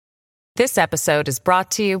This episode is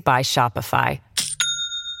brought to you by Shopify.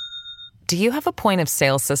 Do you have a point of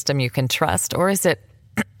sale system you can trust, or is it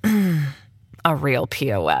a real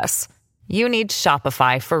POS? You need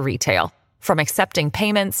Shopify for retail. From accepting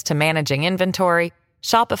payments to managing inventory,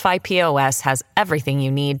 Shopify POS has everything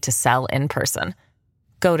you need to sell in person.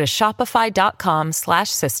 Go to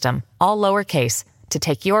shopify.com/system, all lowercase, to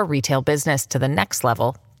take your retail business to the next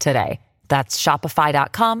level today. That's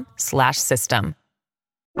shopify.com/system.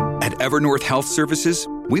 At Evernorth Health Services,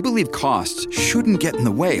 we believe costs shouldn't get in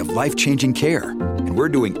the way of life-changing care, and we're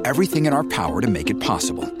doing everything in our power to make it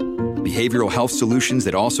possible. Behavioral health solutions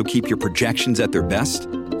that also keep your projections at their best?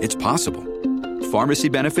 It's possible. Pharmacy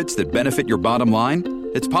benefits that benefit your bottom line?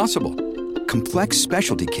 It's possible. Complex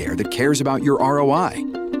specialty care that cares about your ROI?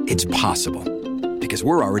 It's possible. Because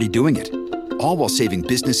we're already doing it. All while saving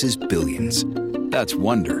businesses billions. That's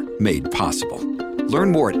Wonder made possible.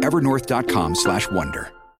 Learn more at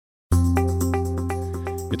evernorth.com/wonder.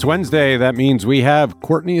 It's Wednesday. That means we have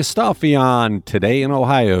Courtney Astolfi on Today in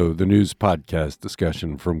Ohio, the news podcast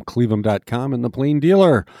discussion from cleveland.com and the Plain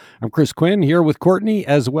Dealer. I'm Chris Quinn here with Courtney,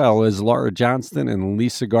 as well as Laura Johnston and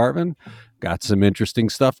Lisa Garvin. Got some interesting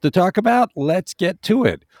stuff to talk about. Let's get to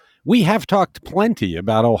it. We have talked plenty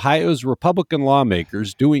about Ohio's Republican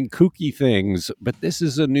lawmakers doing kooky things, but this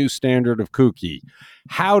is a new standard of kooky.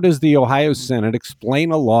 How does the Ohio Senate explain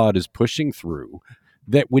a law it is pushing through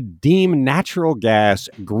that would deem natural gas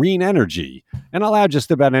green energy and allow just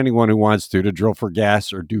about anyone who wants to drill for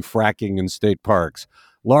gas or do fracking in state parks?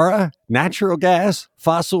 Laura, natural gas,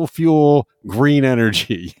 fossil fuel, green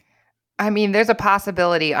energy. I mean, there's a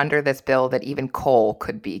possibility under this bill that even coal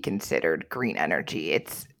could be considered green energy.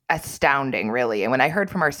 It's astounding, really. And when I heard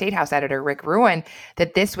from our State House editor, Rick Ruin,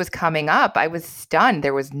 that this was coming up, I was stunned.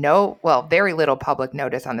 There was very little public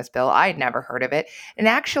notice on this bill. I had never heard of it. And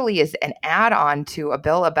actually is an add-on to a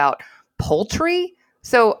bill about poultry.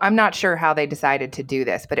 So I'm not sure how they decided to do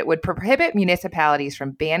this, but it would prohibit municipalities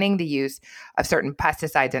from banning the use of certain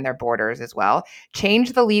pesticides in their borders as well.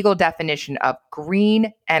 Change the legal definition of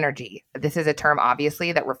green energy. This is a term,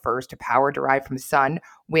 obviously, that refers to power derived from sun,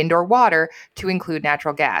 wind, or water to include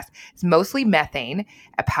natural gas. It's mostly methane,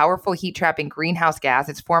 a powerful heat-trapping greenhouse gas.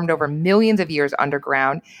 It's formed over millions of years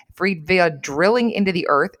underground, freed via drilling into the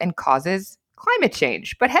earth, and causes climate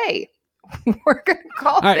change. But hey, we're going to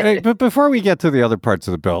call it. Right, but before we get to the other parts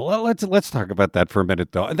of the bill, let's talk about that for a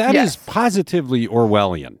minute, though. That is positively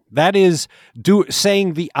Orwellian. That is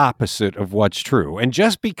saying the opposite of what's true. And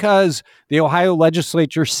just because the Ohio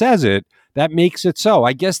legislature says it, that makes it so.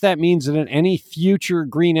 I guess that means that in any future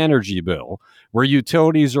green energy bill where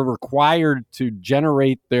utilities are required to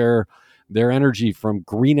generate their energy from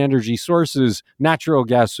green energy sources, natural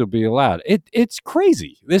gas will be allowed. It's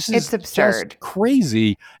crazy. It's absurd. Just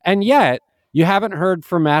crazy. And yet, you haven't heard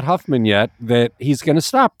from Matt Huffman yet that he's going to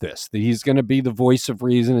stop this, that he's going to be the voice of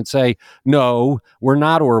reason and say, no, we're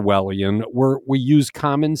not Orwellian. We use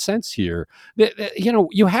common sense here.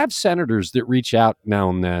 You have senators that reach out now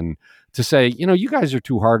and then to say, you guys are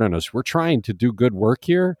too hard on us. We're trying to do good work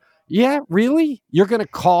here. Yeah, really? You're going to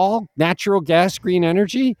call natural gas green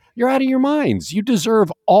energy? You're out of your minds. You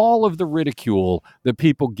deserve all of the ridicule that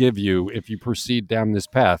people give you if you proceed down this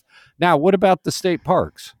path. Now, what about the state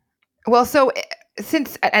parks? Well, so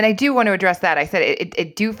and I do want to address that. I said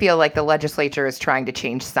it do feel like the legislature is trying to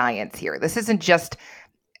change science here. This isn't just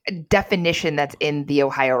a definition that's in the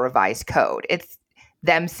Ohio Revised Code. It's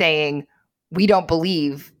them saying, we don't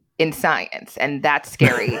believe in science, and that's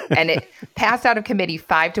scary. And it passed out of committee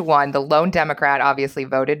 5-1. The lone Democrat obviously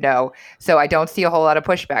voted no, so I don't see a whole lot of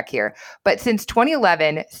pushback here. But since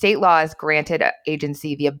 2011, state law has granted an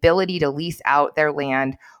agency the ability to lease out their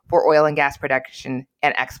land for oil and gas production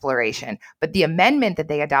and exploration. But the amendment that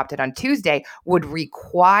they adopted on Tuesday would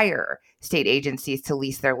require state agencies to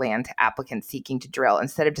lease their land to applicants seeking to drill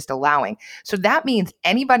instead of just allowing. So that means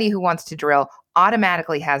anybody who wants to drill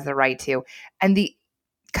automatically has the right to. And the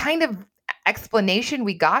kind of explanation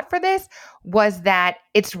we got for this was that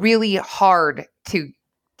it's really hard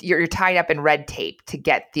you're tied up in red tape to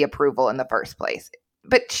get the approval in the first place.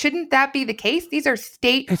 But shouldn't that be the case? These are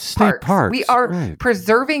state parks. We are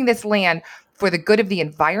preserving this land for the good of the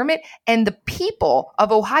environment and the people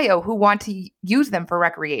of Ohio who want to use them for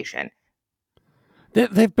recreation.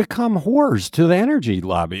 They've become whores to the energy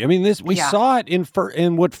lobby. I mean, we saw it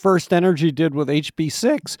in what First Energy did with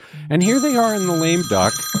HB6. And here they are in the lame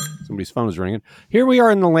duck. Somebody's phone is ringing. Here we are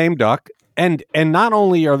in the lame duck. And not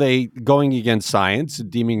only are they going against science,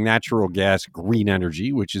 deeming natural gas green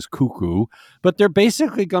energy, which is cuckoo, but they're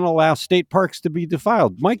basically going to allow state parks to be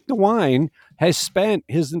defiled. Mike DeWine has spent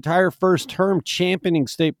his entire first term championing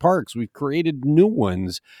state parks. We've created new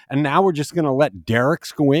ones, and now we're just going to let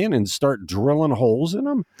derricks go in and start drilling holes in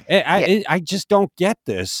them. I just don't get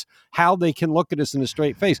this, how they can look at us in a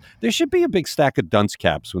straight face. There should be a big stack of dunce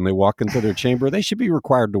caps when they walk into their chamber. They should be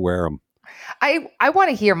required to wear them. I want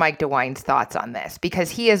to hear Mike DeWine's thoughts on this,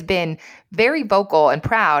 because he has been very vocal and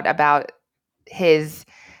proud about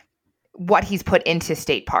what he's put into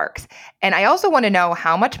state parks. And I also want to know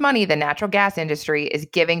how much money the natural gas industry is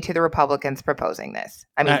giving to the Republicans proposing this.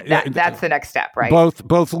 I mean, that's the next step, right?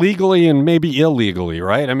 Both legally and maybe illegally,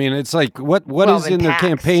 right? I mean, it's like what is in their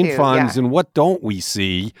campaign funds and what don't we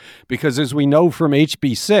see? Because as we know from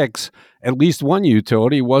HB 6, at least one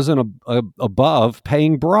utility wasn't above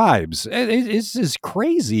paying bribes. It's just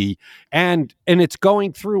crazy. And it's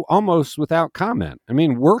going through almost without comment. I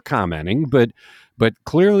mean, we're commenting, but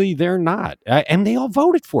clearly they're not. And they all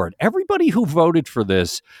voted for it. Everybody who voted for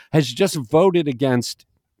this has just voted against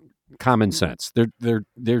common sense. They're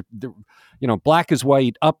black is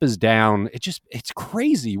white, up is down. It's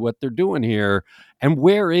crazy what they're doing here. And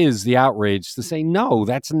where is the outrage to say, no,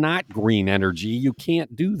 that's not green energy. You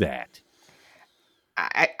can't do that.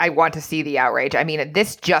 I want to see the outrage. I mean,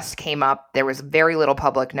 this just came up. There was very little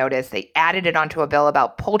public notice. They added it onto a bill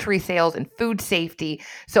about poultry sales and food safety.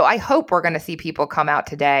 So I hope we're going to see people come out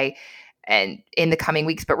today and in the coming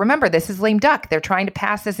weeks. But remember, this is lame duck. They're trying to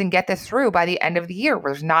pass this and get this through by the end of the year,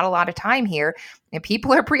 where there's not a lot of time here. And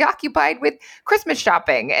people are preoccupied with Christmas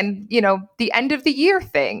shopping and, the end of the year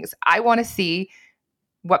things. I want to see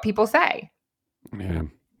what people say. Yeah.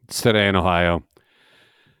 It's today in Ohio.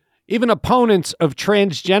 Even opponents of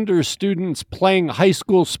transgender students playing high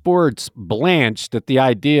school sports blanched at the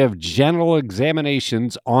idea of genital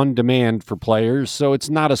examinations on demand for players, so it's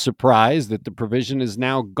not a surprise that the provision is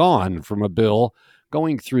now gone from a bill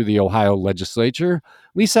going through the Ohio legislature.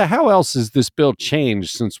 Lisa, how else has this bill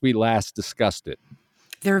changed since we last discussed it?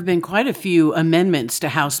 There have been quite a few amendments to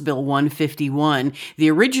House Bill 151.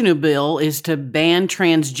 The original bill is to ban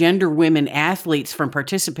transgender women athletes from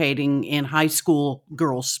participating in high school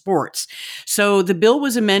girls' sports. So the bill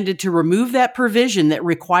was amended to remove that provision that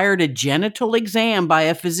required a genital exam by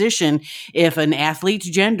a physician if an athlete's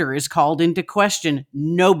gender is called into question.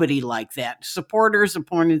 Nobody liked that. Supporters,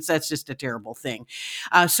 opponents, that's just a terrible thing.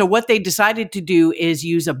 So what they decided to do is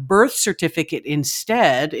use a birth certificate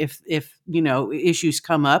instead if issues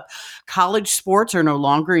come up. College sports are no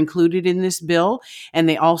longer included in this bill, and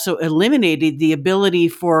they also eliminated the ability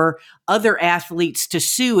for other athletes to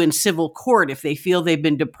sue in civil court if they feel they've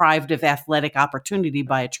been deprived of athletic opportunity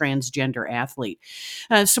by a transgender athlete.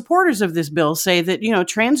 Supporters of this bill say that,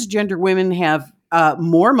 transgender women have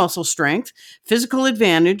more muscle strength, physical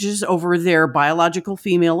advantages over their biological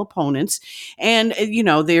female opponents. And,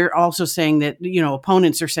 they're also saying that,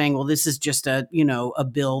 opponents are saying, well, this is just a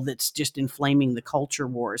bill that's just inflaming the culture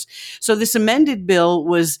wars. So this amended bill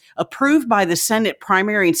was approved by the Senate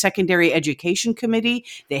Primary and Secondary Education Committee.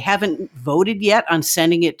 They haven't voted yet on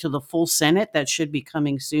sending it to the full Senate. That should be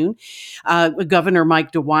coming soon. Governor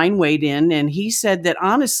Mike DeWine weighed in, and he said that,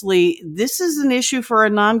 honestly, this is an issue for a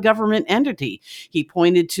non-government entity. He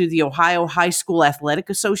pointed to the Ohio High School Athletic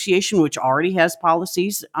Association, which already has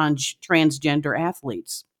policies on transgender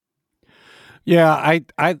athletes. Yeah,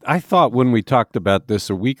 I thought when we talked about this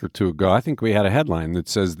a week or two ago, I think we had a headline that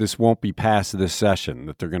says this won't be passed this session,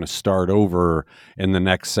 that they're going to start over in the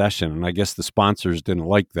next session. And I guess the sponsors didn't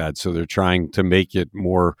like that, so they're trying to make it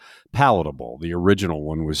more palatable. The original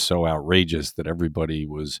one was so outrageous that everybody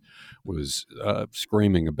was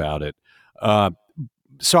screaming about it.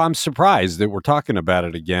 So I'm surprised that we're talking about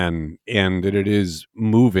it again and that it is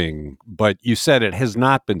moving, but you said it has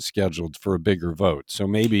not been scheduled for a bigger vote, so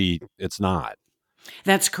maybe it's not.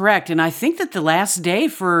 That's correct. And I think that the last day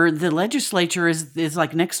for the legislature is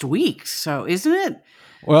like next week, so isn't it?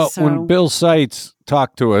 Well, when Bill Seitz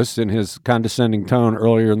talked to us in his condescending tone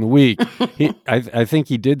earlier in the week, I think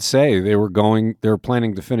he did say they were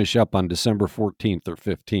planning to finish up on December 14th or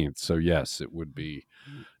 15th. So yes, it would be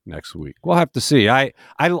next week. We'll have to see. I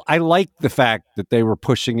like the fact that they were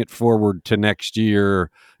pushing it forward to next year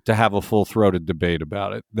to have a full-throated debate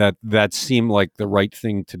about it. That seemed like the right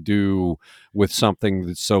thing to do with something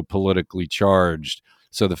that's so politically charged.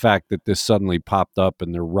 So the fact that this suddenly popped up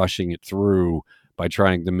and they're rushing it through by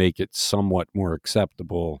trying to make it somewhat more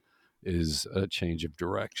acceptable is a change of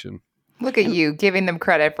direction. Look at you giving them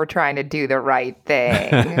credit for trying to do the right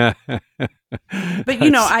thing.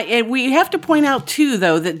 But, we have to point out, too,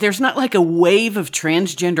 though, that there's not like a wave of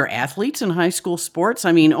transgender athletes in high school sports.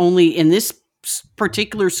 I mean, only in this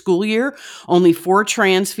particular school year, only 4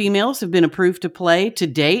 trans females have been approved to play to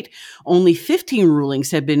date. Only 15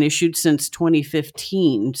 rulings have been issued since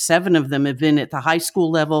 2015. 7 of them have been at the high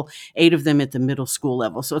school level, 8 of them at the middle school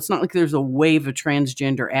level. So it's not like there's a wave of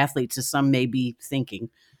transgender athletes, as some may be thinking.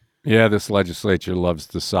 Yeah, this legislature loves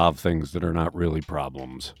to solve things that are not really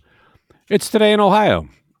problems. It's Today in Ohio.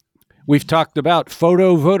 We've talked about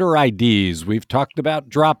photo voter IDs. We've talked about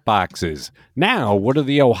drop boxes. Now, what are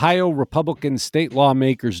the Ohio Republican state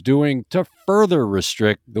lawmakers doing to further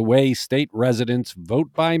restrict the way state residents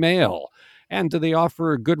vote by mail? And do they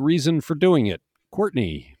offer a good reason for doing it?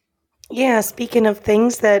 Courtney. Yeah, speaking of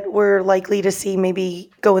things that we're likely to see maybe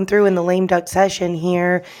going through in the lame duck session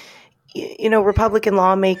here, Republican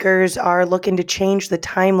lawmakers are looking to change the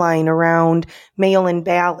timeline around mail-in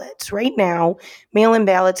ballots. Right now, mail-in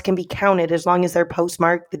ballots can be counted as long as they're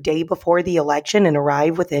postmarked the day before the election and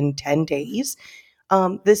arrive within 10 days.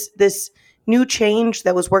 This new change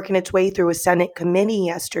that was working its way through a Senate committee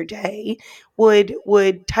yesterday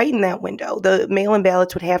would tighten that window. The mail-in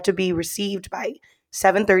ballots would have to be received by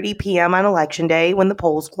 7:30 p.m. on Election Day when the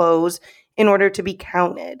polls close in order to be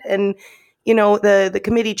counted. And the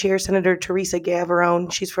committee chair, Senator Teresa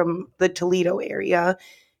Gavarone, she's from the Toledo area.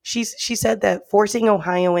 She said that forcing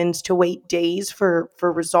Ohioans to wait days for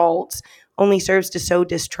results only serves to sow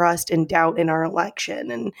distrust and doubt in our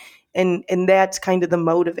election. And that's kind of the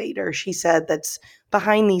motivator, she said, that's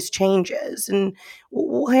behind these changes. And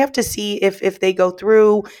we'll have to see if they go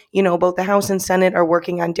through. Both the House and Senate are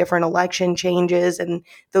working on different election changes, and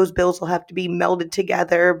those bills will have to be melded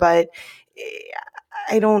together. But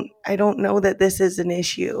I don't know that this is an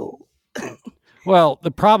issue. Well,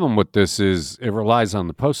 the problem with this is it relies on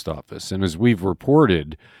the post office. And as we've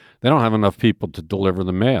reported, they don't have enough people to deliver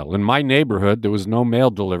the mail. In my neighborhood, there was no mail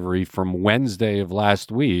delivery from Wednesday of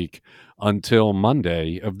last week until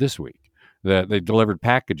Monday of this week. They delivered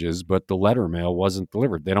packages, but the letter mail wasn't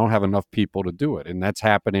delivered. They don't have enough people to do it. And that's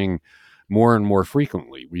happening more and more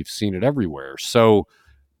frequently. We've seen it everywhere. So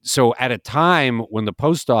at a time when the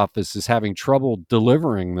post office is having trouble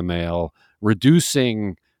delivering the mail,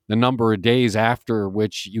 reducing the number of days after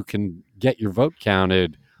which you can get your vote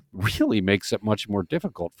counted really makes it much more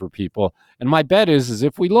difficult for people. And my bet is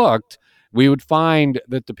if we looked, we would find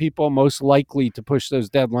that the people most likely to push those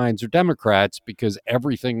deadlines are Democrats, because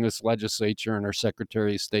everything this legislature and our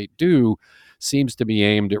Secretary of State do seems to be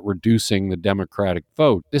aimed at reducing the Democratic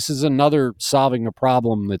vote. This is another solving a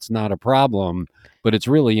problem that's not a problem, but it's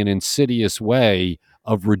really an insidious way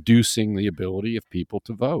of reducing the ability of people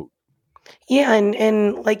to vote. Yeah,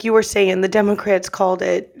 and like you were saying, the Democrats called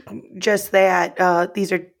it just that.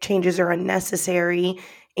 These changes are unnecessary,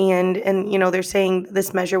 and they're saying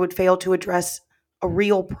this measure would fail to address a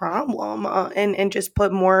real problem and just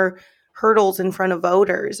put more hurdles in front of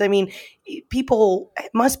voters. I mean, people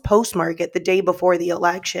must postmark it the day before the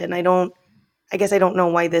election. I guess I don't know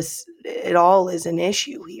why this at all is an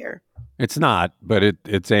issue here. It's not, but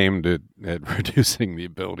it's aimed at reducing the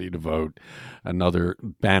ability to vote. Another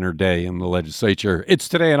banner day in the legislature. It's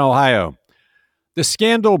Today in Ohio. The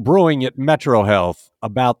scandal brewing at Metro Health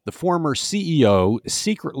about the former CEO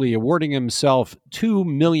secretly awarding himself $2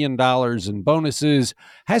 million in bonuses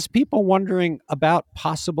has people wondering about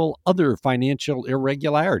possible other financial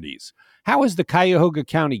irregularities. How is the Cuyahoga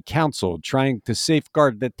County Council trying to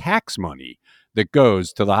safeguard the tax money that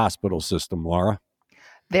goes to the hospital system, Laura?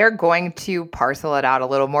 They're going to parcel it out a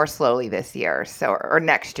little more slowly this year, or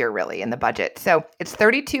next year, really, in the budget. So it's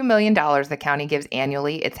 $32 million the county gives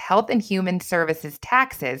annually. It's Health and Human Services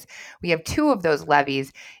taxes. We have 2 of those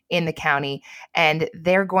levies in the county, and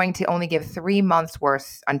they're going to only give 3 months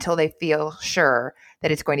worth until they feel sure that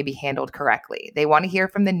it's going to be handled correctly. They want to hear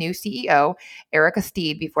from the new CEO, Erica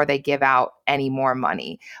Steed, before they give out any more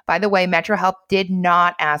money. By the way, Metro Health did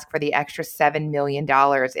not ask for the extra $7 million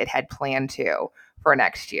it had planned to for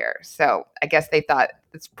next year. So I guess they thought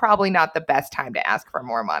it's probably not the best time to ask for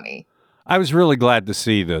more money. I was really glad to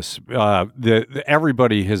see this.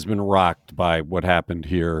 Everybody has been rocked by what happened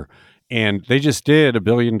here. And they just did $1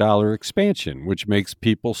 billion expansion, which makes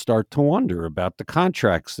people start to wonder about the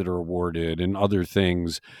contracts that are awarded and other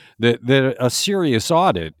things, that a serious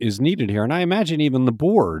audit is needed here. And I imagine even the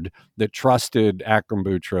board that trusted Akram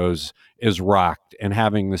Boutros is rocked and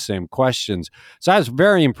having the same questions. So I was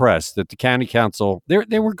very impressed that the county council,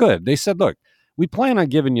 they were good. They said, look, we plan on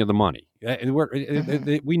giving you the money.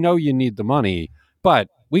 We know you need the money, but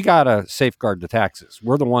we got to safeguard the taxes.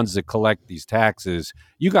 We're the ones that collect these taxes.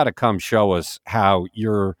 You got to come show us how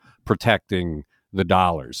you're protecting the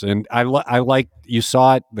dollars. And I like, you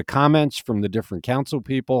saw it, the comments from the different council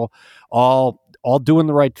people all all doing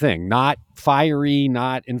the right thing, not fiery,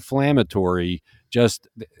 not inflammatory, just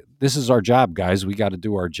this is our job, guys. We got to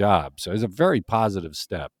do our job. So it's a very positive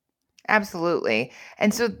step. Absolutely.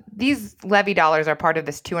 And so these levy dollars are part of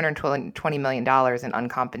this $220 million in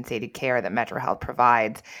uncompensated care that Metro Health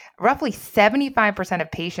provides. Roughly 75%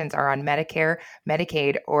 of patients are on Medicare,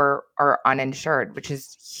 Medicaid, or are uninsured, which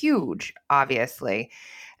is huge, obviously.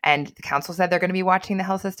 And the council said they're going to be watching the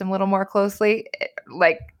health system a little more closely.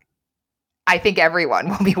 Like, I think everyone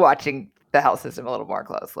will be watching the health system a little more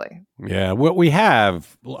closely. Yeah, what we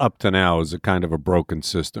have up to now is a kind of a broken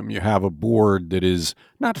system. You have a board that is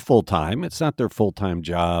not full-time. It's not their full-time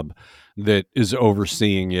job that is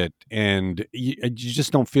overseeing it. And you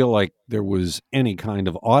just don't feel like there was any kind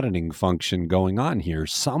of auditing function going on here.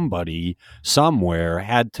 Somebody somewhere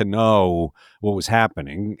had to know what was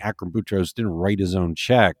happening. Akram Boutros didn't write his own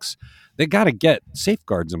checks. They got to get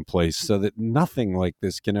safeguards in place so that nothing like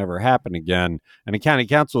this can ever happen again. And the county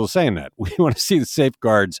council is saying that. We want to see the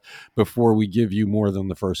safeguards before we give you more than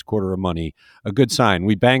the first quarter of money. A good sign.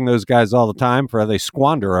 We bang those guys all the time for how they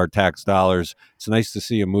squander our tax dollars. It's nice to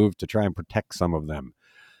see a move to try and protect some of them.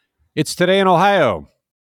 It's Today in Ohio.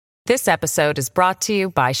 This episode is brought to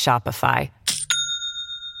you by Shopify.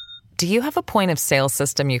 Do you have a point of sale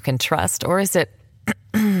system you can trust, or is it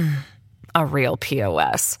a real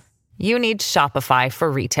POS? You need Shopify for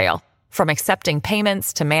retail. From accepting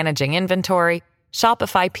payments to managing inventory,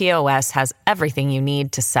 Shopify POS has everything you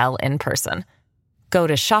need to sell in person. Go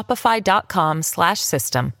to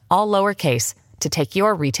shopify.com/system, all lowercase, to take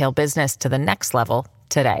your retail business to the next level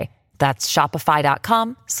today. That's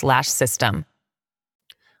shopify.com/system.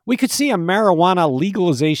 We could see a marijuana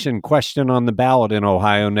legalization question on the ballot in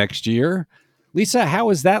Ohio next year. Lisa, how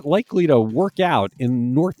is that likely to work out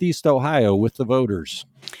in Northeast Ohio with the voters?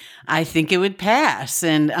 I think it would pass.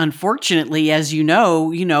 And unfortunately, as you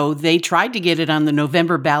know, they tried to get it on the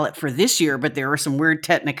November ballot for this year, but there were some weird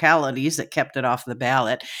technicalities that kept it off the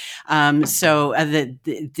ballot. So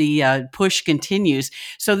the push continues.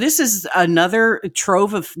 So this is another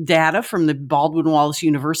trove of data from the Baldwin Wallace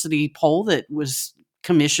University poll that was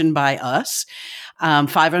commissioned by us.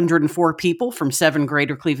 504 people from 7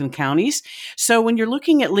 greater Cleveland counties. So when you're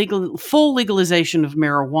looking at full legalization of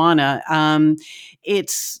marijuana,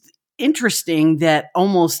 it's interesting that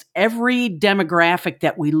almost every demographic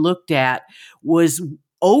that we looked at was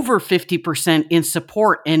over 50% in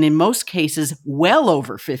support, and in most cases, well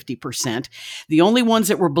over 50%. The only ones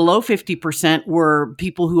that were below 50% were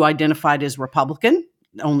people who identified as Republican.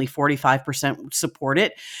 Only 45% support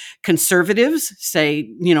it. Conservatives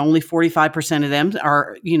say, only 45% of them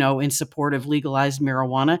are, in support of legalized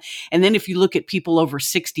marijuana. And then if you look at people over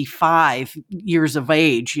 65 years of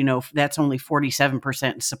age, that's only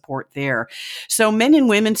 47% in support there. So men and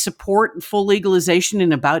women support full legalization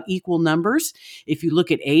in about equal numbers. If you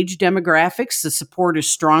look at age demographics, the support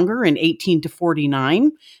is stronger in 18 to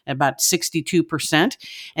 49, about 62%.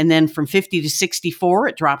 And then from 50 to 64,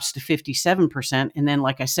 it drops to 57%. And then,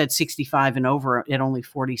 like I said, 65 and over at only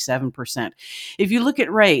 47%. If you look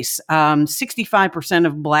at race, 65%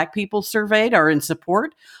 of Black people surveyed are in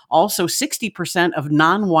support. Also, 60% of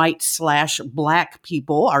non-white/Black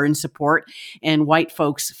people are in support, and white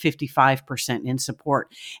folks, 55% in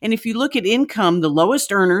support. And if you look at income, the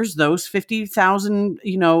lowest earners, those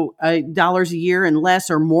 $50,000 dollars a year and less,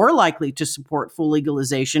 are more likely to support full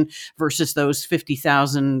legalization versus those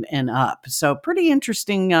 50,000 and up. So pretty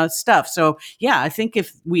interesting stuff. So yeah, I think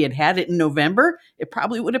if we had it in November, it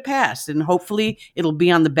probably would have passed, and hopefully it'll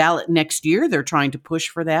be on the ballot next year. They're trying to push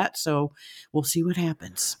for that. So we'll see what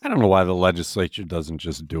happens. I don't know why the legislature doesn't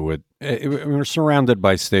just do it. We're surrounded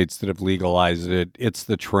by states that have legalized it. It's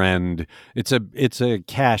the trend. It's a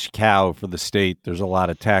cash cow for the state. There's a lot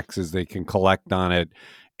of taxes they can collect on it.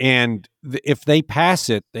 And if they pass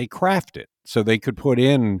it, they craft it. So they could put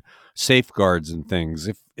in safeguards and things.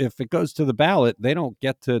 If it goes to the ballot, they don't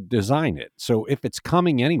get to design it. So if it's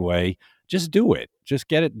coming anyway, just do it. Just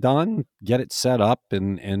get it done, get it set up,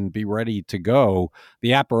 and be ready to go.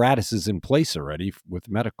 The apparatus is in place already with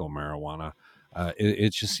medical marijuana.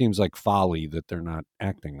 It just seems like folly that they're not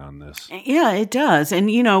acting on this. Yeah, it does. And,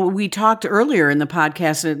 we talked earlier in the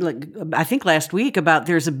podcast, I think last week, about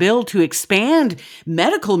there's a bill to expand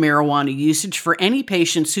medical marijuana usage for any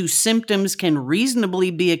patients whose symptoms can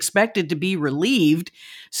reasonably be expected to be relieved.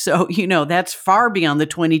 So, that's far beyond the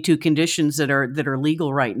 22 conditions that are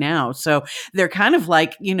legal right now. So they're kind of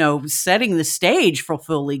like, setting the stage for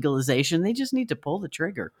full legalization. They just need to pull the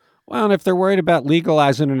trigger. Well, and if they're worried about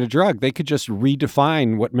legalizing a drug, they could just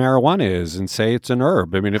redefine what marijuana is and say it's an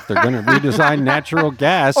herb. I mean, if they're going to redesign natural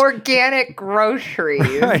gas, organic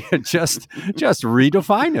groceries, right, just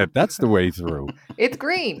redefine it. That's the way through. It's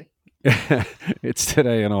green. It's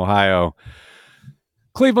Today in Ohio.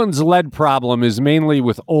 Cleveland's lead problem is mainly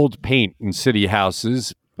with old paint in city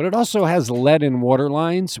houses, but it also has lead in water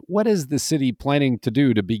lines. What is the city planning to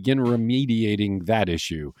do to begin remediating that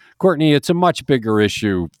issue? Courtney, it's a much bigger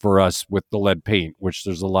issue for us with the lead paint, which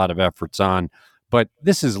there's a lot of efforts on, but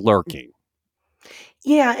this is lurking.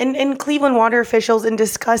 Yeah, and Cleveland water officials in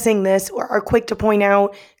discussing this are quick to point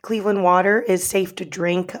out Cleveland water is safe to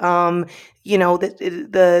drink. The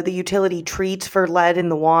utility treats for lead in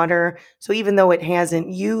the water. So even though it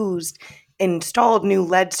hasn't installed new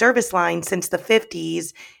lead service lines since the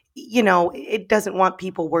 50s, it doesn't want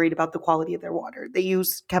people worried about the quality of their water. They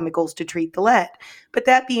use chemicals to treat the lead. But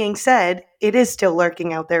that being said, it is still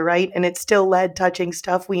lurking out there, right? And it's still lead touching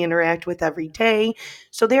stuff we interact with every day.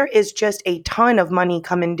 So there is just a ton of money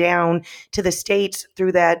coming down to the states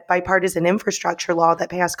through that bipartisan infrastructure law that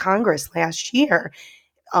passed Congress last year.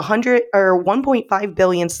 1.5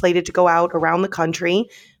 billion slated to go out around the country.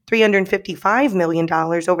 $355 million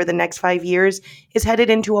over the next 5 years is headed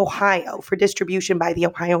into Ohio for distribution by the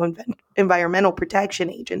Ohio Environmental Protection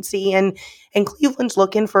Agency. And Cleveland's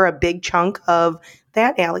looking for a big chunk of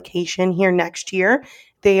that allocation here next year.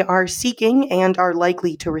 They are seeking and are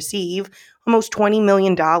likely to receive almost $20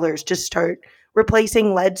 million to start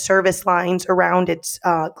replacing lead service lines around its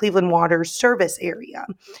Cleveland Water service area.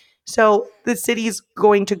 So the city's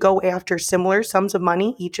going to go after similar sums of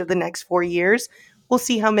money each of the next 4 years. We'll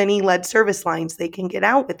see how many lead service lines they can get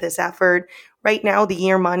out with this effort. Right now, the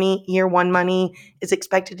year one money is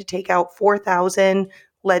expected to take out 4,000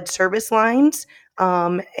 lead service lines.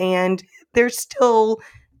 And there's still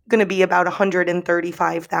going to be about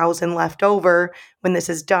 135,000 left over when this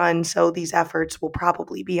is done. So these efforts will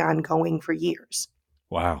probably be ongoing for years.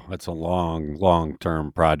 Wow, that's a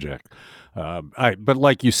long-term project. But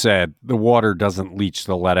like you said, the water doesn't leach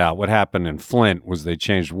the lead out. What happened in Flint was they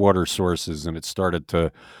changed water sources and it started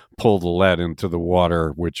to pull the lead into the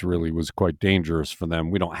water, which really was quite dangerous for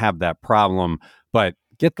them. We don't have that problem, but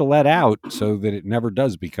get the lead out so that it never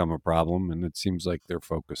does become a problem. And it seems like they're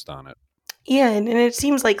focused on it. Yeah, and it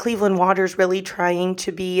seems like Cleveland Water's really trying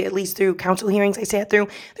to be, at least through council hearings I sat through,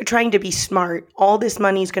 they're trying to be smart. All this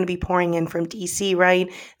money is going to be pouring in from D.C.,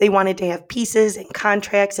 right? They wanted to have pieces and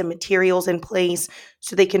contracts and materials in place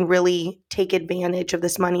so they can really take advantage of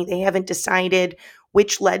this money. They haven't decided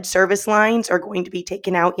which lead service lines are going to be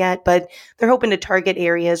taken out yet, but they're hoping to target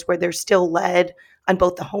areas where there's still lead on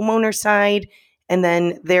both the homeowner side and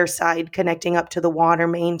then their side connecting up to the water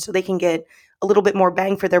main so they can get a little bit more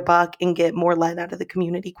bang for their buck and get more lead out of the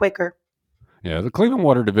community quicker. Yeah, the Cleveland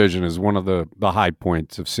Water Division is one of the high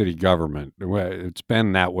points of city government. It's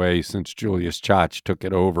been that way since Julius Chach took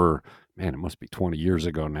it over. Man, it must be 20 years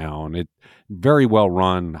ago now. And it very well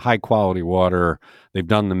run, high quality water. They've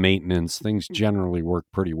done the maintenance. Things generally work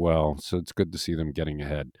pretty well. So it's good to see them getting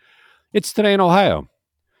ahead. It's Today in Ohio.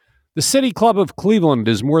 The City Club of Cleveland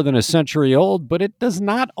is more than a century old, but it does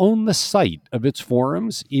not own the site of its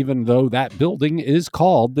forums, even though that building is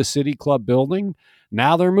called the City Club Building.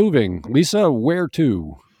 Now they're moving. Lisa, where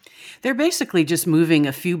to? They're basically just moving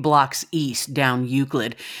a few blocks east down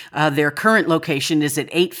Euclid. Their current location is at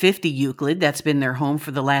 850 Euclid. That's been their home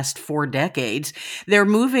for the last 4 decades. They're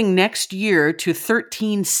moving next year to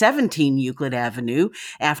 1317 Euclid Avenue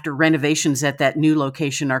after renovations at that new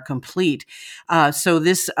location are complete. So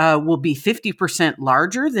this will be 50%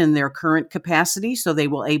 larger than their current capacity. So they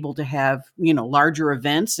will able to have, larger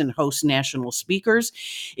events and host national speakers.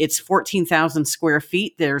 It's 14,000 square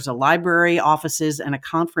feet. There's a library, offices, and a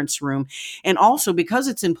conference room. And also, because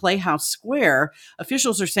it's in Playhouse Square,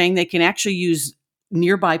 officials are saying they can actually use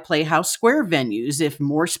nearby Playhouse Square venues if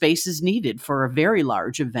more space is needed for a very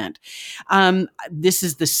large event. This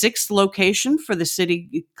is the 6th location for the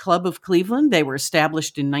City Club of Cleveland. They were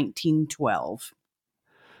established in 1912.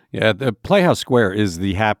 Yeah, the Playhouse Square is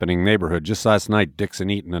the happening neighborhood. Just last night, Dixon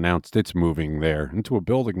Eaton announced it's moving there into a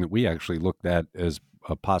building that we actually looked at as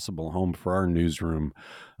a possible home for our newsroom.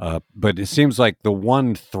 But it seems like the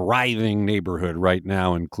one thriving neighborhood right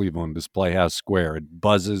now in Cleveland is Playhouse Square. It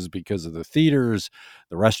buzzes because of the theaters,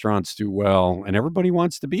 the restaurants do well, and everybody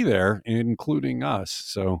wants to be there, including us.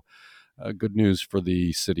 So good news for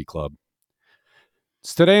the City Club.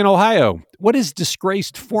 It's Today in Ohio. What is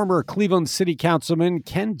disgraced former Cleveland City Councilman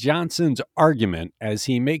Ken Johnson's argument as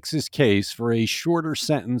he makes his case for a shorter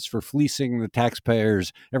sentence for fleecing the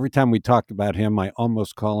taxpayers? Every time we talk about him, I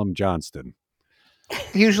almost call him Johnston.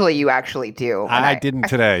 Usually you actually do. I didn't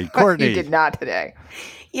today. Courtney. You did not today.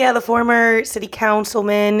 Yeah, the former city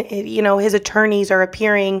councilman, his attorneys are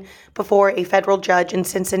appearing before a federal judge in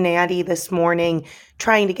Cincinnati this morning,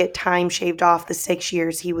 trying to get time shaved off the 6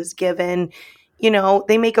 years he was given.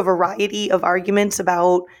 They make a variety of arguments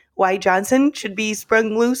about why Johnson should be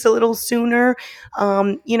sprung loose a little sooner.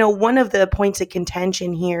 One of the points of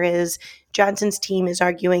contention here is Johnson's team is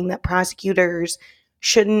arguing that prosecutors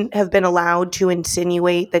shouldn't have been allowed to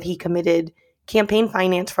insinuate that he committed campaign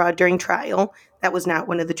finance fraud during trial. That was not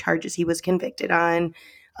one of the charges he was convicted on.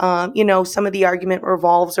 Some of the argument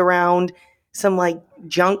revolves around some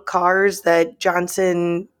junk cars that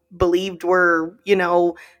Johnson believed were,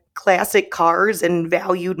 classic cars and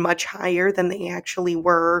valued much higher than they actually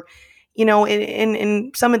were.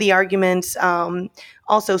 And some of the arguments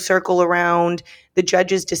also circle around the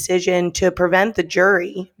judge's decision to prevent the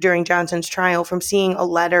jury during Johnson's trial from seeing a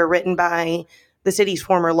letter written by the city's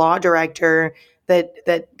former law director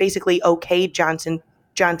that basically okayed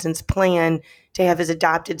Johnson's plan to have his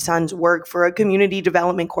adopted sons work for a community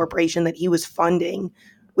development corporation that he was funding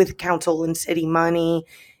with council and city money.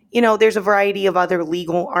 There's a variety of other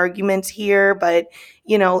legal arguments here, but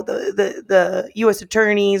the U.S.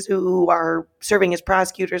 attorneys who are serving as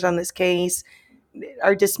prosecutors on this case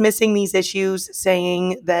are dismissing these issues,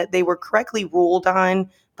 saying that they were correctly ruled on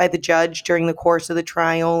by the judge during the course of the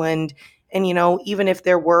trial. And even if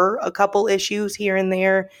there were a couple issues here and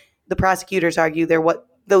there, the prosecutors argue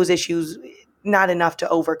those issues not enough to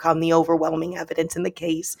overcome the overwhelming evidence in the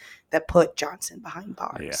case that put Johnson behind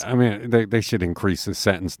bars. Yeah, I mean, they should increase the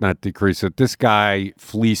sentence, not decrease it. This guy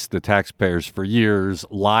fleeced the taxpayers for years,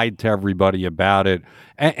 lied to everybody about it,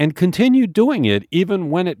 and continued doing it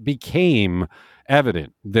even when it became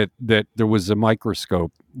evident that there was a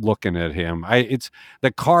microscope looking at him. It's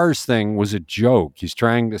the cars thing was a joke. He's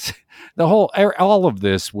trying to all of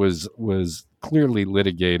this was clearly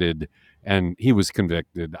litigated, and he was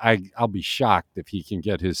convicted. I'll be shocked if he can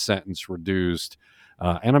get his sentence reduced.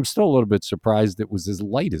 And I'm still a little bit surprised it was as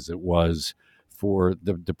light as it was for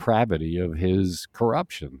the depravity of his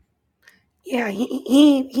corruption. Yeah,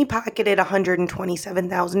 he pocketed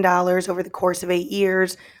 $127,000 over the course of 8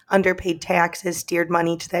 years, underpaid taxes, steered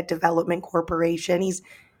money to that development corporation.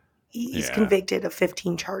 He's convicted of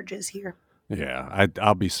 15 charges here. Yeah,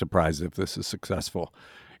 I'll be surprised if this is successful.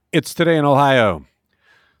 It's Today in Ohio.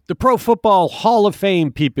 The Pro Football Hall of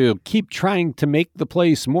Fame people keep trying to make the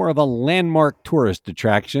place more of a landmark tourist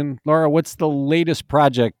attraction. Laura, what's the latest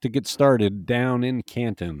project to get started down in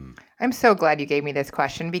Canton? I'm so glad you gave me this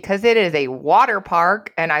question because it is a water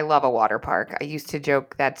park, and I love a water park. I used to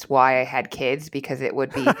joke that's why I had kids, because it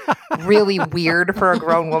would be really weird for a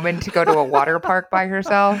grown woman to go to a water park by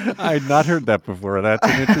herself. I had not heard that before. That's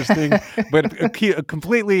an interesting, but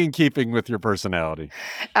completely in keeping with your personality.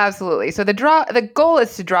 Absolutely. So the goal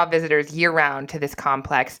is to draw visitors year-round to this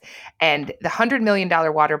complex, and the $100 million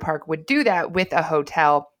water park would do that with a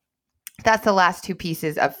hotel. That's the last two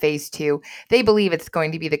pieces of phase 2. They believe it's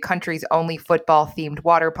going to be the country's only football-themed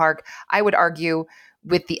water park. I would argue,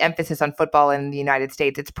 with the emphasis on football in the United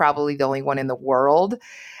States, it's probably the only one in the world.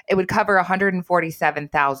 It would cover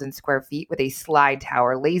 147,000 square feet with a slide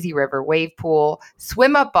tower, lazy river, wave pool,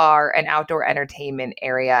 swim-up bar, and outdoor entertainment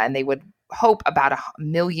area. And they would hope about 1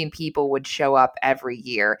 million people would show up every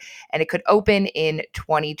year. And it could open in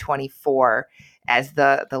 2024 as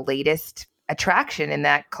the latest attraction in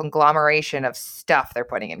that conglomeration of stuff they're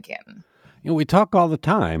putting in Canton. We talk all the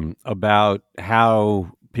time about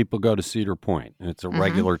how people go to Cedar Point, and it's a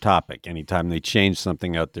regular topic. Anytime they change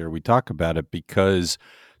something out there, we talk about it because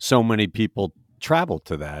so many people travel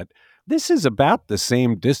to that. This is about the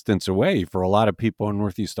same distance away for a lot of people in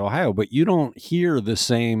Northeast Ohio, but you don't hear the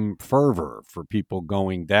same fervor for people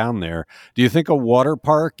going down there. Do you think a water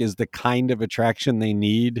park is the kind of attraction they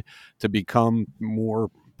need to become more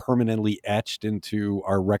permanently etched into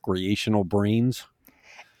our recreational brains?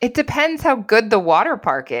 It depends how good the water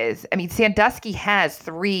park is. I mean, Sandusky has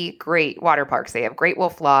 3 great water parks. They have Great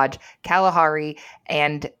Wolf Lodge, Kalahari,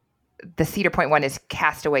 and the Cedar Point one is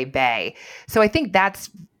Castaway Bay. So I think that's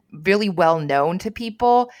really well known to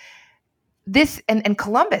people. This and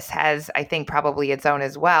Columbus has, I think, probably its own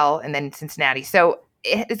as well, and then Cincinnati. So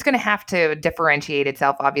it's going to have to differentiate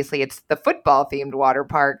itself. Obviously, it's the football-themed water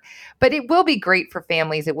park, but it will be great for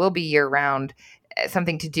families. It will be year-round,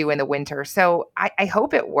 something to do in the winter. So I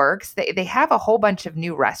hope it works. They have a whole bunch of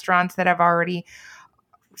new restaurants that have already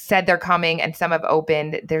said they're coming, and some have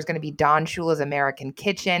opened. There's going to be Don Shula's American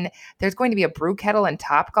Kitchen. There's going to be a brew kettle and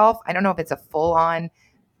Topgolf. I don't know if it's a full-on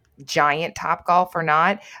giant Topgolf or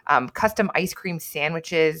not. Custom ice cream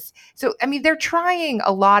sandwiches. So, I mean, they're trying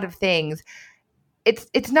a lot of things.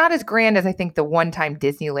 it's not as grand as I think the one-time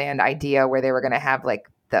Disneyland idea where they were going to have like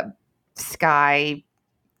the sky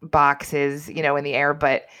boxes, in the air,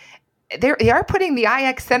 but they are putting the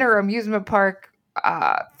IX Center amusement park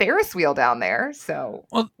Ferris wheel down there. So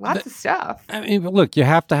lots of stuff. I mean, look, you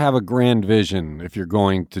have to have a grand vision if you're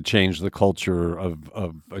going to change the culture of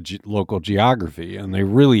local geography. And they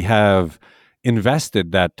really have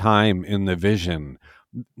invested that time in the vision.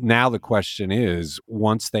 Now the question is,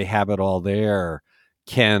 once they have it all there,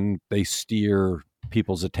 can they steer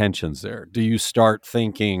people's attentions there? Do you start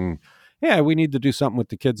thinking, yeah, we need to do something with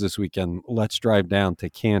the kids this weekend. Let's drive down to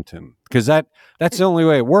Canton. Because that's the only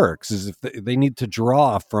way it works, is if they need to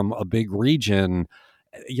draw from a big region,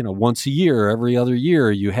 once a year, every other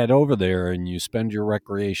year, you head over there and you spend your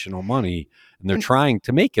recreational money. And they're trying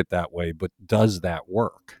to make it that way, but does that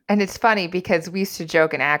work? And it's funny because we used to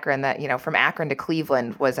joke in Akron that, from Akron to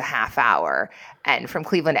Cleveland was a half hour. And from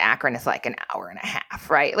Cleveland to Akron is like an hour and a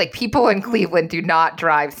half, right? Like people in Cleveland do not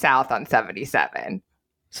drive south on 77.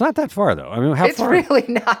 It's not that far, though. I mean, how far? It's really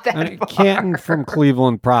not that far. Canton from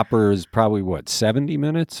Cleveland proper is probably, 70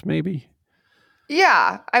 minutes maybe?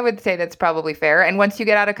 Yeah, I would say that's probably fair. And once you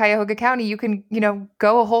get out of Cuyahoga County, you can,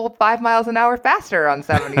 go a whole 5 miles an hour faster on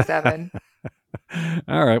 77.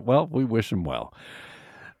 All right. Well, we wish them well.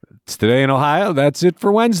 It's Today in Ohio. That's it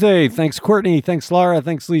for Wednesday. Thanks, Courtney. Thanks, Laura.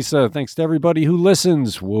 Thanks, Lisa. Thanks to everybody who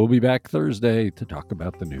listens. We'll be back Thursday to talk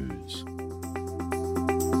about the news.